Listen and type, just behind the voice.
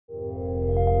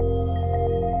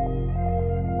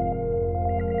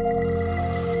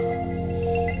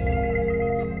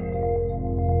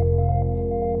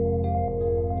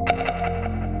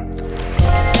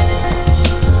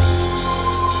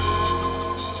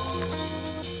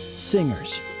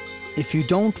singers. If you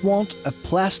don't want a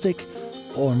plastic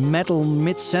or metal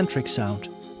mid-centric sound,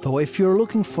 though if you're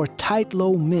looking for tight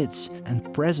low mids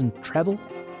and present treble,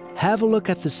 have a look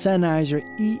at the Sennheiser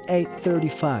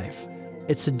E835.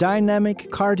 It's a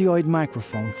dynamic cardioid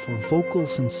microphone for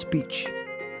vocals and speech.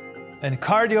 And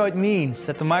cardioid means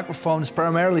that the microphone is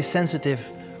primarily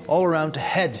sensitive all around the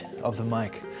head of the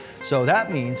mic. So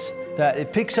that means that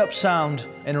it picks up sound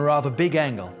in a rather big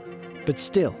angle. But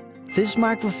still, this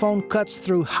microphone cuts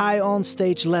through high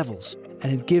on-stage levels,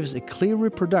 and it gives a clear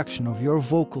reproduction of your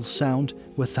vocal sound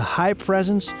with the high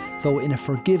presence, though in a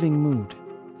forgiving mood.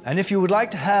 And if you would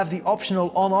like to have the optional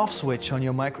on-off switch on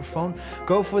your microphone,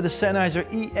 go for the Sennheiser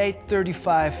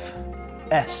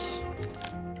E835S.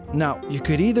 Now, you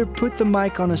could either put the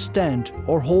mic on a stand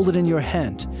or hold it in your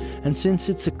hand. And since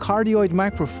it's a cardioid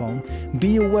microphone,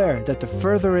 be aware that the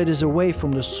further it is away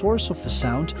from the source of the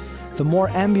sound, the more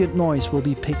ambient noise will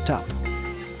be picked up.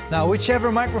 Now,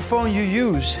 whichever microphone you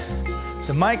use,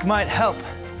 the mic might help,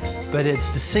 but it's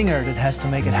the singer that has to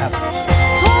make it happen.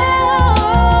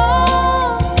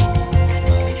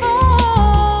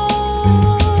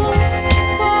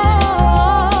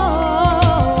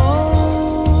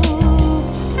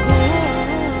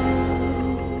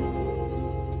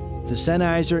 The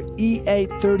Sennheiser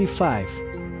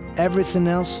E835. Everything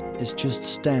else is just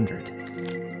standard.